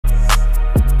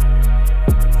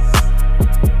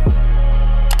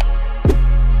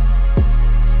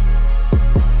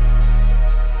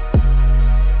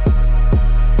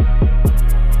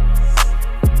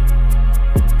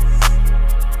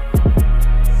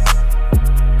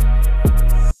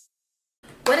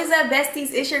up,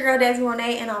 besties? It's your girl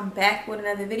DesiMonae, and I'm back with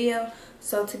another video.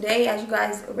 So today, as you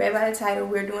guys read by the title,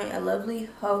 we're doing a lovely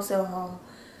wholesale haul.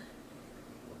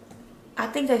 I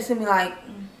think they sent me like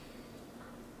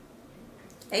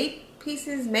 8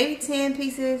 pieces, maybe 10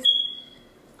 pieces.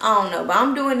 I don't know, but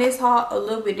I'm doing this haul a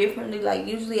little bit differently. Like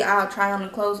usually I'll try on the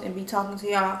clothes and be talking to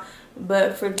y'all,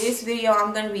 but for this video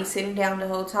I'm gonna be sitting down the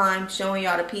whole time showing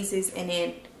y'all the pieces and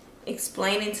then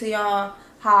explaining to y'all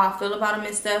how I feel about them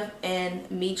and stuff, and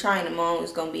me trying them on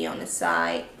is gonna be on the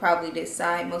side, probably this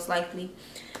side most likely,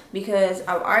 because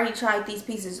I've already tried these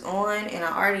pieces on and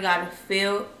I already got a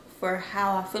feel for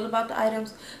how I feel about the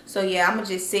items. So yeah, I'm gonna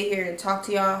just sit here and talk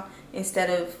to y'all instead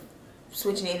of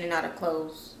switching in and out of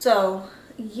clothes. So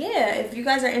yeah, if you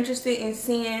guys are interested in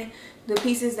seeing the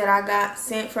pieces that I got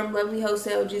sent from Lovely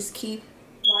Wholesale, just keep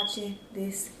watching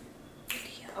this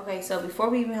video. Okay, so before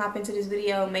we even hop into this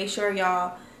video, make sure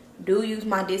y'all do use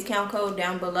my discount code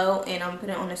down below, and I'm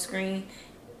putting it on the screen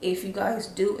if you guys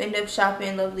do end up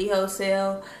shopping Lovely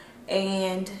Wholesale.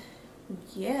 And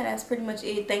yeah, that's pretty much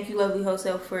it. Thank you, Lovely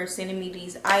Wholesale, for sending me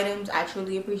these items. I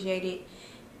truly appreciate it.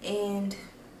 And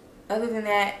other than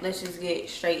that, let's just get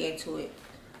straight into it.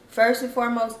 First and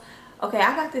foremost, okay,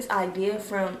 I got this idea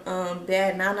from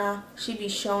Bad Nana. She be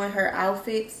showing her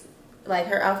outfits, like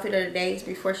her outfit of the days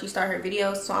before she start her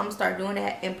videos. So I'm gonna start doing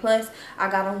that. And plus, I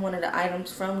got on one of the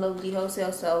items from Lovely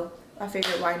Wholesale, so I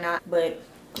figured why not. But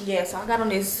yeah, so I got on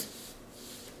this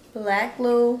black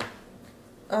little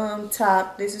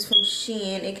top. This is from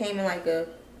Shein. It came in like a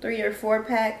 3 or 4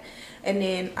 pack. And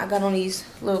then I got on these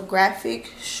little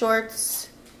graphic shorts.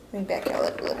 Let me back y'all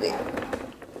up a little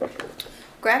bit.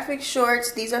 Graphic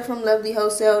shorts. These are from Lovely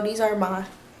Wholesale. These are my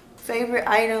favorite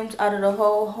items out of the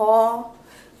whole haul.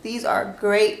 These are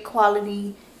great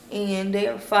quality and they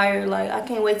are fire. Like, I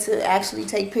can't wait to actually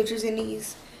take pictures in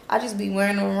these. I just be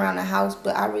wearing them around the house,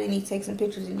 but I really need to take some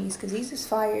pictures in these because these is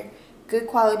fire. Good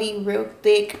quality, real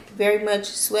thick, very much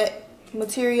sweat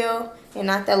material, and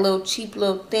not that little cheap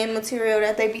little thin material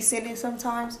that they be sending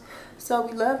sometimes. So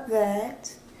we love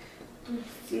that.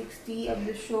 60 of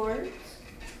the shorts.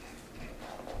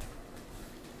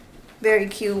 Very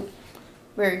cute,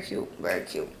 very cute, very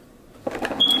cute.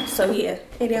 So yeah,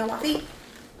 and then on my feet,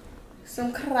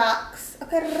 some Crocs.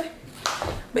 Okay,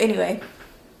 but anyway,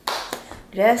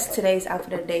 that's today's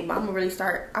outfit of the day. But I'm gonna really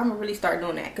start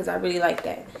doing that because I really like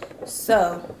that.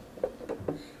 So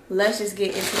let's just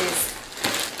get into this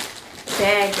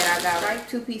bag that I got. Right,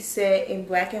 2-piece set in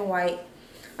black and white.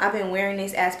 I've been wearing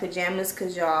this as pajamas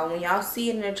because y'all, when y'all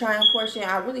see it in the try-on portion,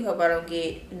 I really hope I don't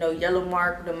get no yellow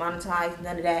mark, demonetized,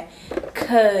 none of that,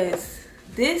 because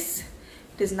this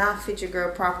does not fit your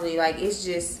girl properly. Like, it's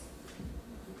just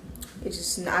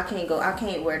I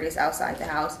can't wear this outside the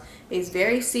house. It's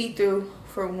very see-through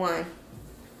for one,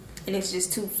 and it's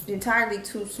just entirely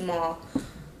too small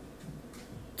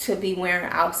to be wearing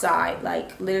outside.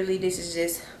 Like, literally, this is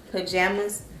just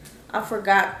pajamas. I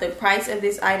forgot the price of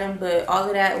this item, but all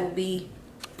of that will be,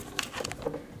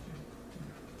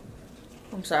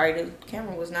 I'm sorry, the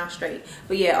camera was not straight,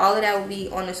 but yeah, all of that will be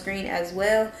on the screen as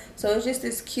well. So it's just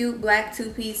this cute black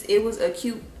 2-piece. It was a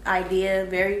cute idea,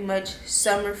 very much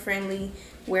summer friendly,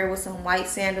 wear with some white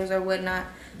sandals or whatnot.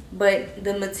 But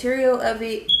the material of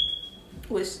it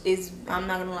is, I'm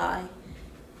not gonna lie,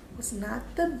 was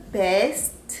not the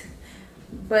best.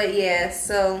 But yeah,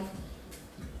 so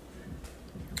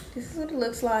this is what it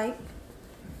looks like.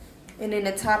 And then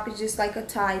the top is just like a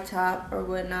tie top or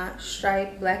whatnot,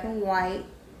 striped black and white.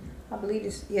 I believe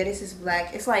this, yeah, this is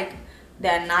black. It's like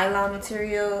that nylon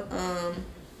material.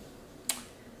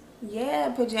 Yeah,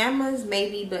 pajamas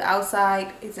maybe, but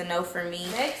outside it's a no for me.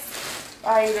 Next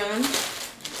item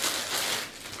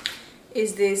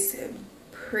is this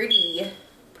pretty,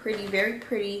 very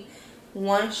pretty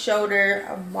one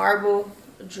shoulder marble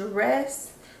dress.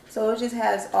 So it just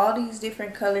has all these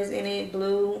different colors in it: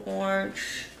 blue,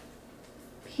 orange,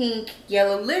 pink,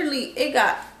 yellow. Literally, it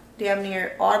got damn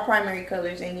near all the primary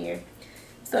colors in here.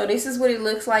 So this is what it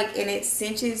looks like, and it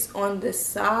cinches on the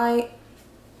side.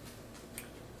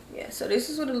 Yeah, so this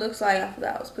is what it looks like. I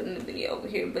forgot I was putting the video over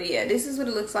here, but yeah, this is what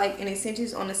it looks like, and it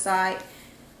cinches on the side.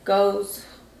 Goes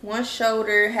one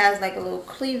shoulder, has like a little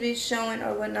cleavage showing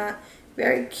or whatnot.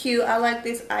 Very cute. I like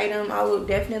this item. I would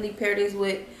definitely pair this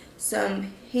with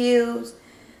some heels.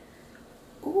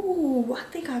 Ooh, I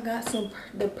think I got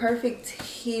the perfect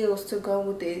heels to go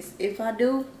with this. If I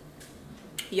do,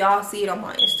 y'all see it on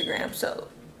my Instagram. So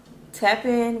tap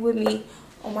in with me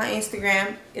on my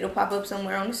Instagram. It'll pop up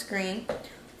somewhere on the screen.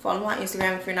 Follow my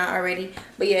Instagram if you're not already.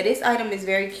 But yeah, this item is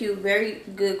very cute, very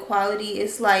good quality.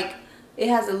 It's like It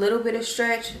has a little bit of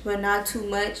stretch, but not too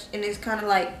much. And it's kind of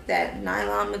like that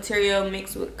nylon material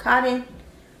mixed with cotton.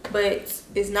 But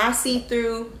it's not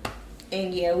see-through.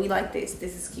 And yeah, we like this.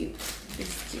 This is cute. This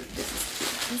is cute. This is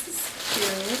cute. This is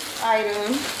cute.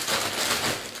 Item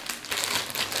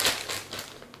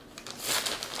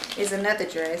is another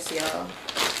dress, y'all.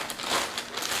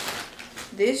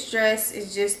 This dress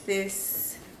is just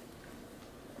this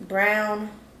brown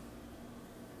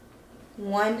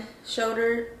one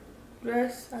shoulder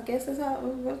dress. I guess that's how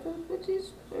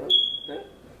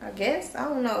I guess. I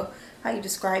don't know how you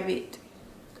describe it.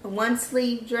 A one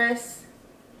sleeve dress.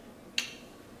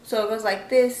 So it goes like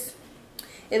this.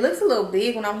 It looks a little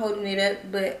big when I'm holding it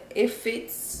up, but it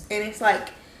fits, and it's like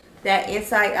that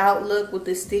inside out look with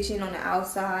the stitching on the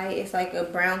outside. It's like a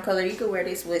brown color. You could wear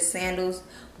this with sandals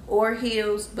or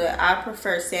heels, but I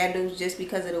prefer sandals just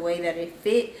because of the way that it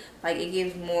fit. Like, it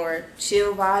gives more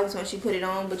chill vibes once you put it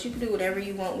on, but you can do whatever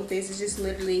you want with this. It's just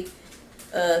literally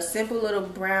a simple little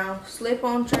brown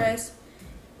slip-on dress.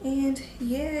 And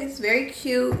yeah, it's very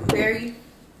cute, very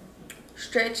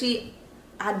stretchy.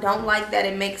 I don't like that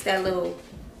it makes that little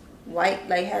white,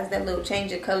 like has that little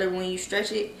change of color when you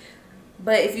stretch it.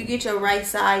 But if you get your right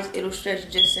size, it'll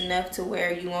stretch just enough to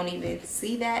where you won't even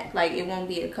see that. Like, it won't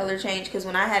be a color change, because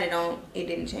when I had it on, it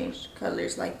didn't change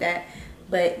colors like that.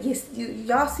 But yes,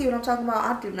 y'all see what I'm talking about?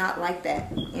 I do not like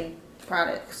that in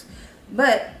products.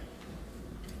 But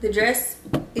the dress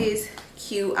is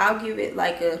cute. I'll give it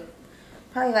like a,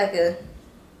 probably like a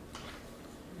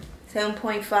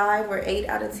 7.5 or 8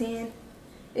 out of 10.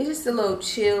 It's just a little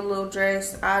chill little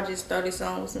dress. I'll just throw this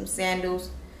on with some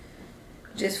sandals,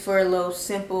 just for a little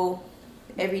simple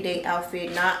everyday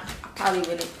outfit. I probably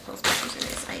wouldn't post pictures in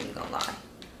this, I ain't even gonna lie.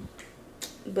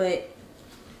 But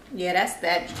yeah, that's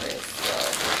that dress.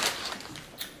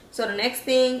 So the next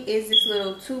thing is this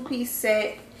little two-piece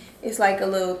set. It's like a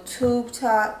little tube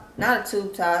top, not a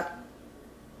tube top,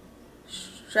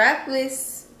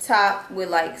 strapless top with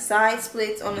like side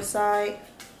splits on the side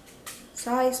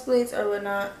splits or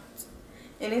whatnot.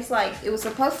 And it's like, it was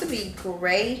supposed to be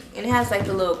gray, and it has like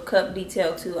the little cup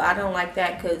detail too. I don't like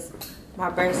that because my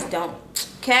breasts don't.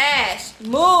 Cash,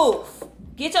 move,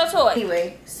 get your toy.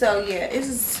 Anyway, so yeah,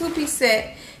 it's a two-piece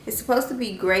set. It's supposed to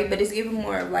be gray, but it's giving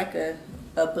more of like a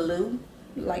blue,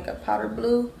 like a powder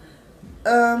blue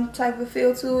type of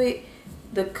feel to it.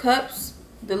 The cups,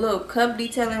 the little cup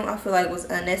detailing, I feel like was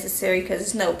unnecessary because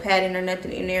there's no padding or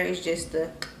nothing in there. It's just the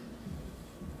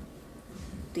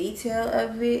detail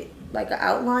of it, like an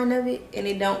outline of it, and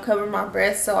it don't cover my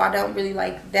breasts, so I don't really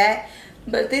like that.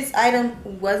 But this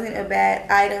item wasn't a bad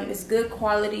item. It's good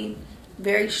quality,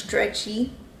 very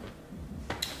stretchy,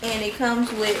 and it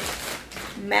comes with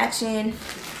matching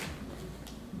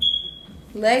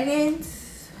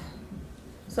leggings.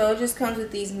 So it just comes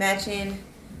with these matching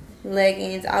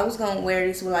leggings. I was gonna wear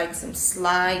this with like some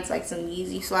slides, like some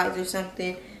Yeezy slides or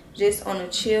something, just on a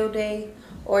chill day,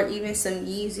 or even some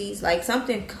Yeezys, like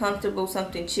something comfortable,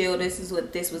 something chill. This is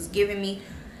what this was giving me.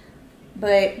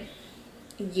 But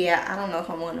yeah, I don't know if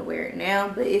I want to wear it now,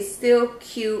 but it's still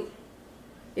cute.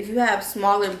 If you have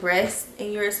smaller breasts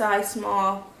and you're a size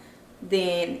small,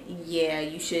 then yeah,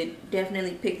 you should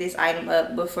definitely pick this item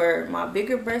up. But for my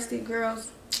bigger breasted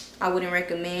girls, I wouldn't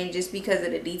recommend, just because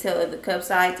of the detail of the cup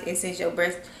sides, and since your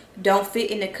breasts don't fit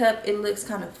in the cup, it looks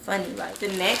kind of funny. Like, the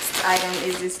next item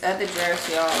is this other dress,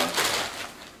 y'all.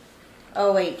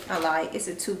 Oh wait, I lied. It's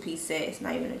a two-piece set. It's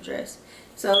not even a dress.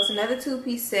 So it's another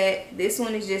two-piece set. This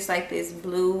one is just like this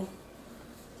blue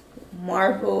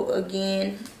marble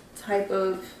again type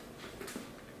of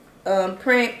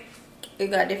print. It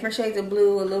got different shades of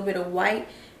blue, a little bit of white,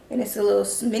 and it's a little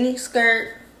mini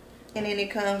skirt. And then it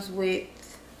comes with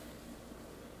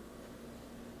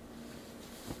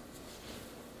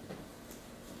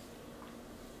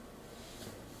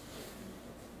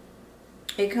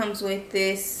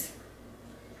this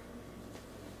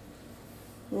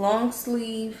long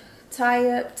sleeve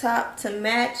tie-up top to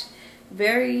match.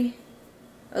 A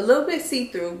little bit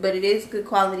see-through, but it is good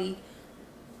quality.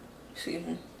 Excuse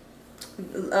me.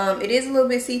 It is a little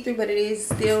bit see-through, but it is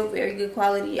still very good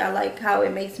quality. I like how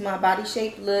it makes my body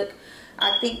shape look.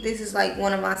 I think this is like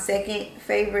one of my second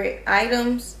favorite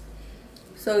items.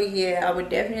 So yeah, I would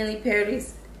definitely pair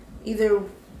this either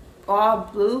all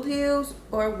blue heels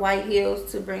or white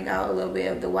heels to bring out a little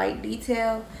bit of the white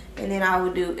detail. And then I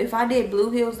would do, if I did blue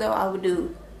heels though, I would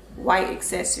do white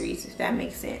accessories, if that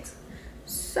makes sense.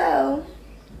 So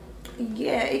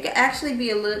yeah, it could actually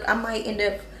be a look. I might end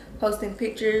up posting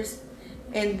pictures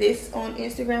and this on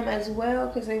Instagram as well,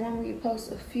 because they want me to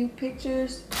post a few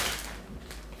pictures.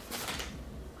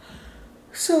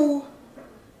 So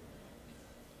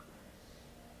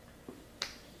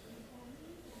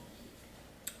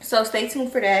So stay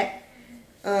tuned for that,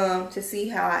 to see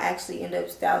how I actually end up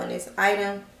styling this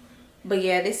item. But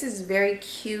yeah, this is very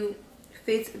cute,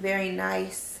 fits very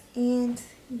nice, and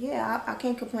yeah, I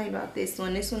can't complain about this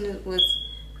one. This one was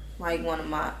like one of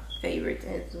my favorites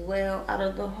as well out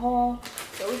of the haul.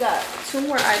 So we got 2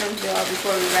 more items, y'all,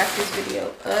 before we wrap this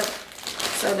video up.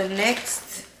 So the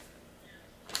next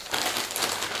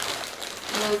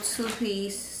little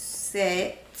 2-piece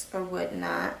set or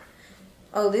whatnot.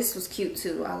 Oh, this was cute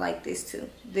too. I like this too.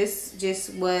 This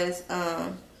just was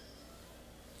a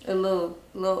little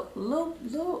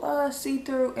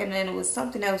see-through, and then it was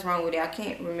something that was wrong with it. I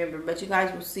can't remember, but you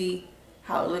guys will see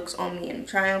how it looks on me in the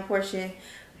try-on portion.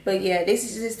 But yeah, this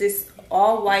is just this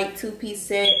all white 2-piece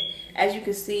set. As you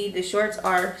can see, the shorts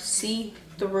are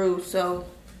see-through, so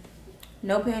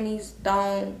no panties,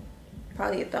 thong.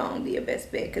 Probably a thong would be your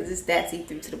best bet, because it's that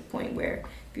see-through to the point where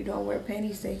if you don't wear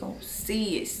panties, they gonna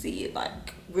see it,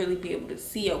 like really be able to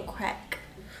see your crack.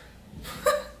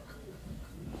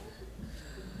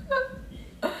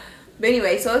 But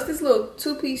anyway, so it's this little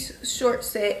 2-piece short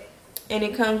set, and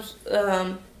it comes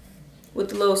with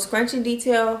the little scrunching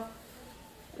detail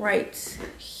right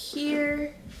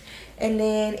here, and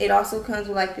then it also comes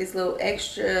with like this little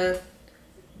extra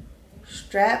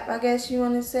strap, I guess you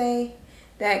want to say,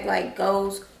 that like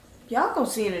goes. Y'all gonna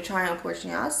see in the try on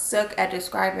portion. I suck at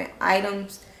describing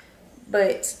items,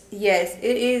 but yes,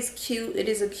 it is cute. It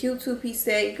is a cute 2-piece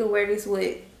set. You can wear this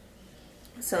with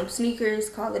some sneakers,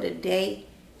 call it a day.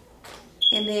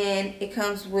 And then it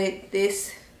comes with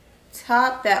this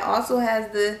top that also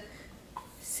has the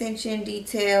cinching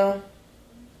detail.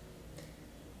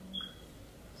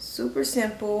 Super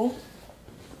simple,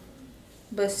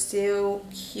 but still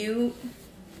cute.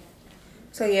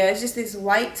 So yeah, it's just this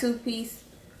white 2-piece,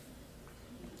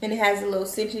 and it has a little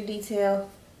cinching detail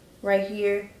right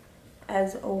here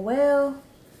as well.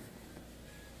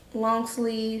 Long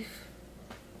sleeve,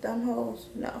 thumb holes.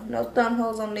 No thumb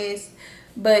holes on this.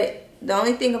 But the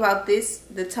only thing about this,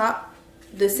 the top,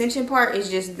 the cinching part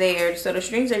is just there. So the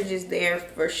strings are just there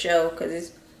for show, because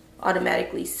it's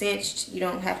automatically cinched. You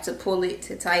don't have to pull it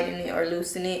to tighten it or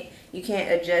loosen it. You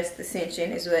can't adjust the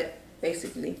cinching is what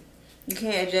basically. You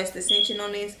can't adjust the cinching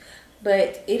on this,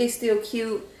 but it is still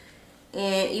cute.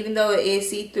 And even though it is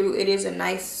see-through, it is a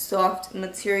nice soft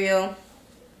material.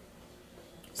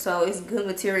 So it's good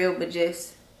material, but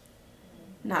just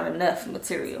not enough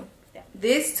material.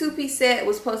 This 2-piece set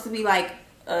was supposed to be like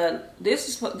this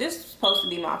is supposed to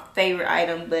be my favorite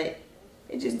item, but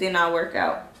it just did not work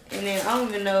out. And then I don't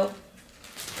even know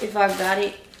if I got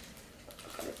it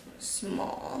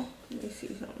small. Let me see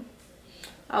something.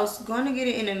 I was going to get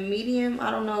it in a medium. I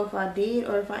don't know if I did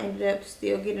or if I ended up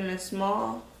still getting a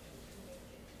small,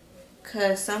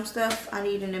 because some stuff I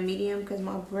need in a medium because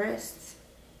my breasts.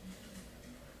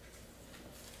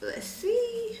 Let's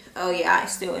see. Oh yeah, I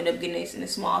still end up getting this in a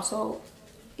small, so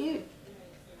it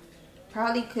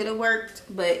probably could have worked,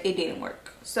 but it didn't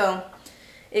work. So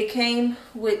it came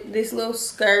with this little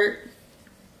skirt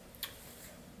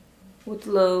with a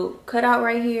little cutout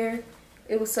right here.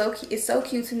 It was so cute. It's so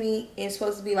cute to me. It's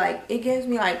supposed to be like, it gives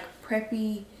me like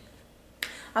preppy.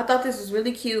 I thought this was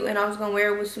really cute, and I was gonna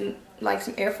wear it with some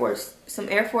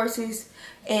Air Forces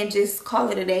and just call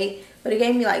it a day. But it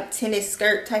gave me like tennis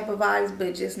skirt type of vibes,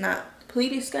 but just not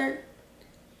pleated skirt.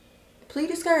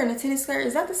 Pleated skirt and a tennis skirt,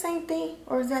 is that the same thing,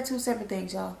 or is that 2 separate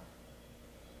things, y'all?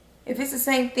 If it's the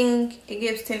same thing, it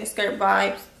gives tennis skirt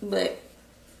vibes, but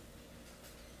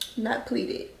not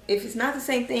pleated. If it's not the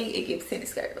same thing, it gives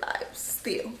tennis skirt vibes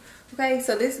still. Okay,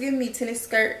 so this gives me tennis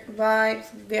skirt vibes,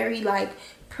 very like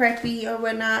preppy or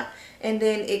whatnot. And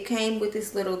then it came with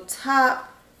this little top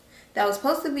that was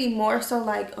supposed to be more so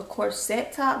like a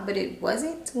corset top, but it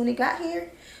wasn't when it got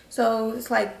here. So it's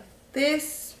like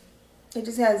this. It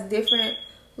just has different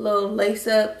little lace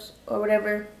ups or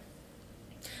whatever.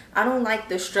 I don't like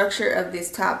the structure of this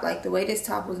top. Like the way this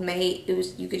top was made,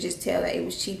 you could just tell that it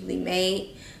was cheaply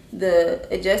made. The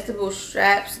adjustable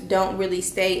straps don't really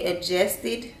stay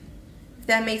adjusted, if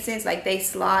that makes sense. Like they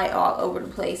slide all over the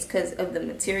place because of the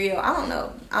material. I don't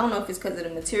know if it's because of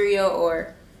the material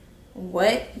or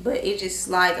what, but it just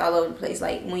slides all over the place.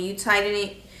 Like when you tighten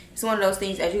it, it's one of those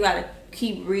things that you gotta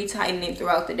keep retightening it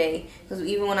throughout the day, because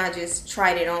even when I just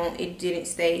tried it on, it didn't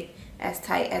stay as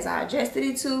tight as I adjusted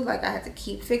it to. Like I had to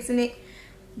keep fixing it.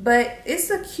 But it's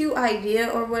a cute idea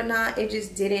or whatnot. It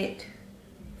just didn't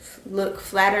look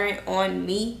flattering on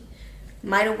me.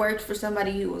 Might have worked for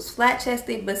somebody who was flat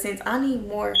chested, but since I need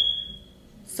more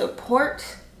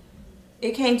support,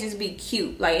 it can't just be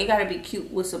cute. Like it gotta be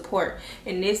cute with support,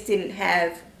 and this didn't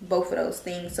have both of those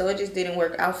things, so it just didn't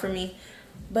work out for me.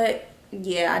 But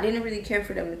yeah, I didn't really care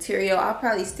for the material. I'll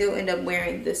probably still end up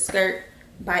wearing the skirt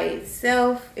by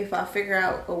itself if I figure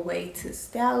out a way to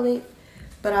style it,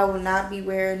 but I will not be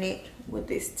wearing it with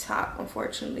this top.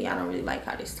 Unfortunately, I don't really like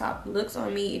how this top looks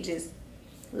on me. It just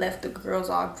left the girls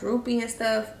all droopy and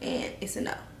stuff, and it's a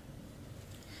no.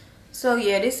 So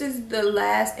yeah, this is the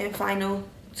last and final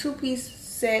two-piece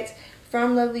set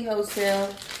from Lovely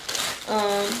Wholesale.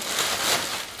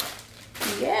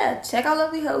 Yeah, check out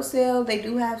Lovely Wholesale. They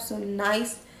do have some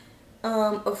nice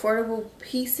affordable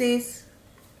pieces.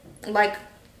 Like,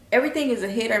 everything is a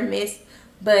hit or miss,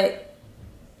 but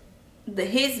the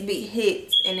hits be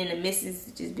hits and then the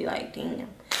misses just be like, damn.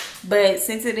 But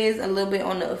since it is a little bit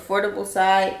on the affordable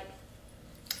side,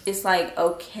 it's like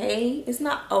okay. It's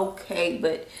not okay,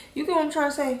 but you get what I'm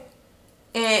trying to say.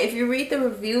 And if you read the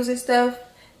reviews and stuff,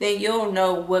 then you'll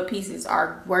know what pieces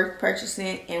are worth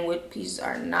purchasing and what pieces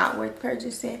are not worth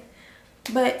purchasing.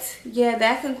 But yeah,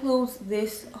 that concludes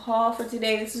this haul for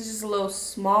today. This is just a little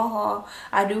small haul.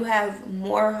 I do have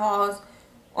more hauls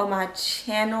on my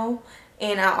channel,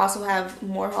 and I also have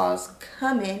more hauls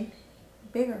coming.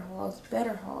 Bigger hauls,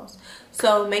 better hauls.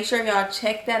 So make sure y'all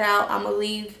check that out. I'm gonna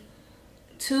leave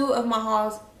 2 of my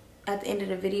hauls at the end of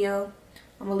the video.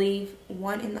 I'm gonna leave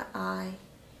 1 in the eye.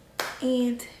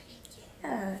 And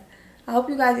yeah, I hope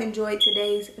you guys enjoyed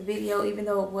today's video, even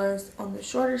though it was on the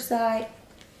shorter side.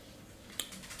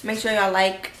 Make sure y'all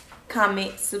like,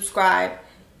 comment, subscribe,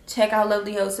 check out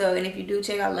Lovely Wholesale, and if you do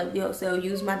check out Lovely Wholesale,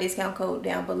 use my discount code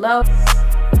down below.